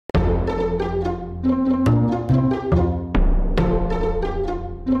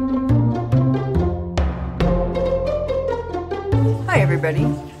everybody.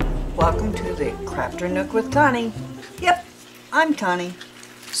 Welcome to the Crafter Nook with Connie. Yep, I'm Connie.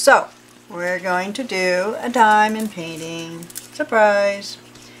 So, we're going to do a diamond painting. Surprise!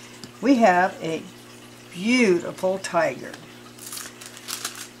 We have a beautiful tiger.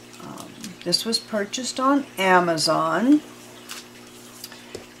 This was purchased on Amazon.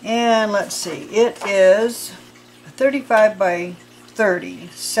 And let's see, it is 35 by 30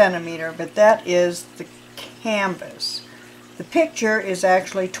 centimeter, but that is the canvas. The picture is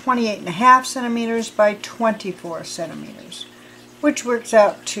actually 28.5 centimeters by 24 centimeters, which works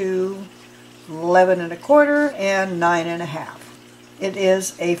out to 11.25 and 9.5. It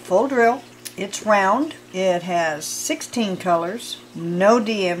is a full drill. It's round. It has 16 colors, no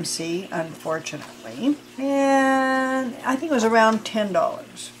DMC, unfortunately, and I think it was around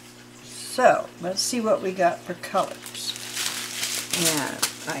 $10. So let's see what we got for colors. And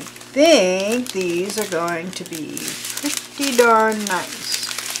I think these are going to be pretty darn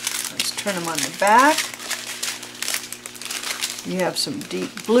nice. Let's turn them on the back. You have some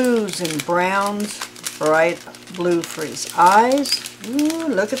deep blues and browns, bright blue for his eyes. Ooh,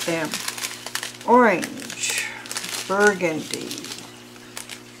 look at them. Orange, burgundy.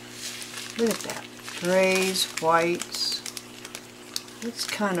 Look at that. Grays, whites. It's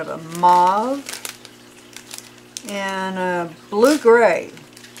kind of a mauve. And a blue-gray.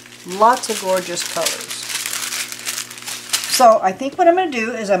 Lots of gorgeous colors. So I think what I'm going to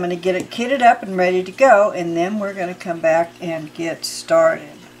do is I'm going to get it kitted up and ready to go, and then we're going to come back and get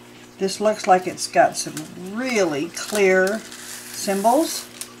started. This looks like it's got some really clear symbols,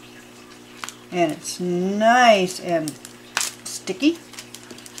 and it's nice and sticky.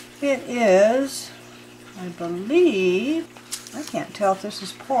 It is, I believe, I can't tell if this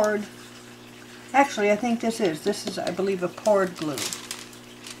is poured. Actually, I think this is, I believe, a poured glue.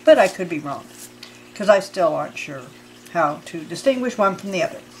 But I could be wrong, because I still aren't sure how to distinguish one from the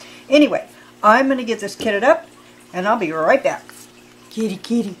other. Anyway, I'm going to get this kitted up, and I'll be right back. Kitty,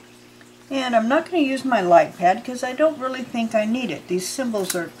 kitty. And I'm not going to use my light pad, because I don't really think I need it. These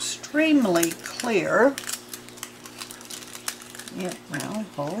symbols are extremely clear. Yeah, well,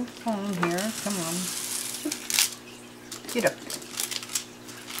 hold on here. Come on. Get up there.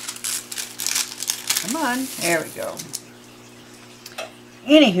 Come on. There we go.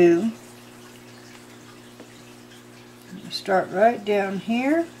 Anywho, start right down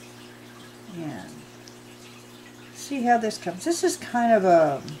here and see how this comes. This is kind of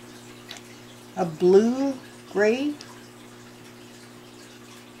a blue-gray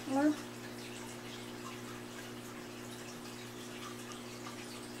color.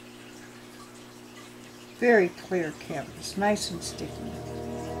 Very clear canvas, nice and sticky.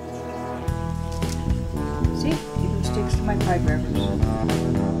 See, even sticks to my pie grabbers.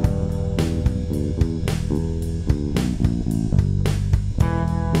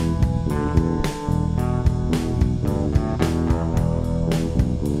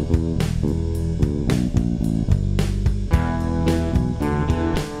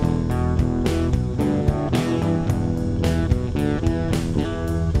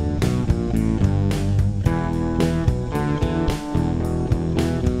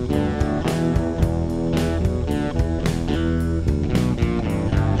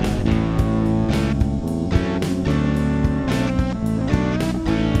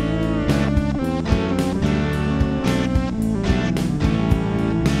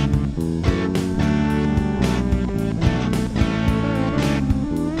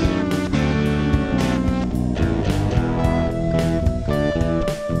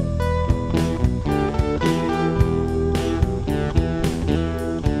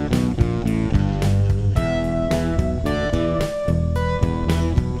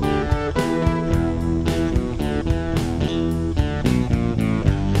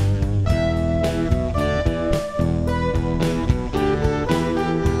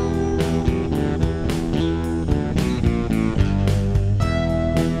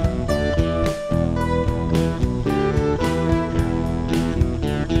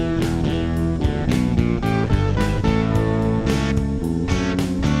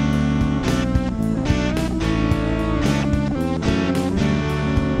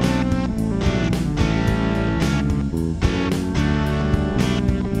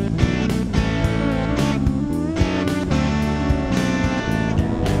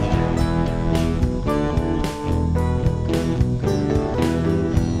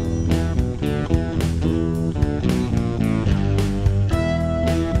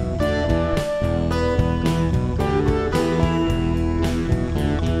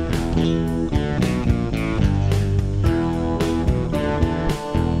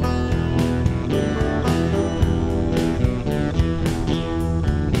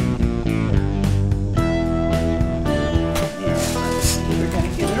 We're going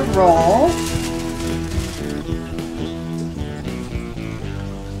to give it a roll.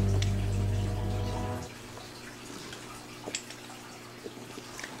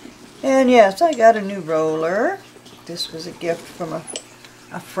 And yes, I got a new roller. This was a gift from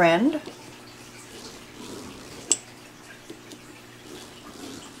a friend.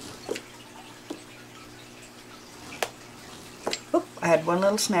 Oop, I had one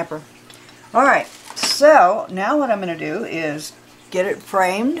little snapper. Alright, so now what I'm going to do is get it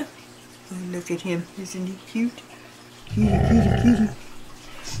framed. Look at him, isn't he cute? Cutie, cutie, cutie.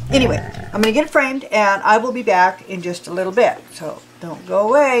 Anyway, I'm going to get it framed and I will be back in just a little bit, so don't go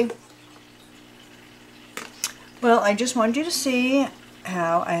away. Well, I just wanted you to see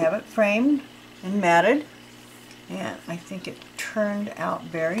how I have it framed and matted, and I think it turned out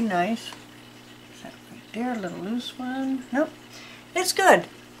very nice. Is that right there, a little loose one? Nope, it's good.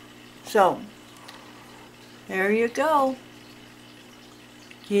 So, there you go.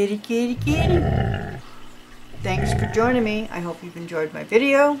 Kitty, kitty, kitty. Thanks for joining me. I hope you've enjoyed my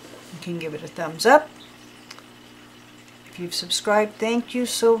video. You can give it a thumbs up. If you've subscribed, thank you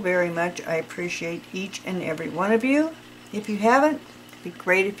so very much. I appreciate each and every one of you. If you haven't, it'd be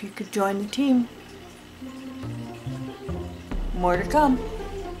great if you could join the team. More to come.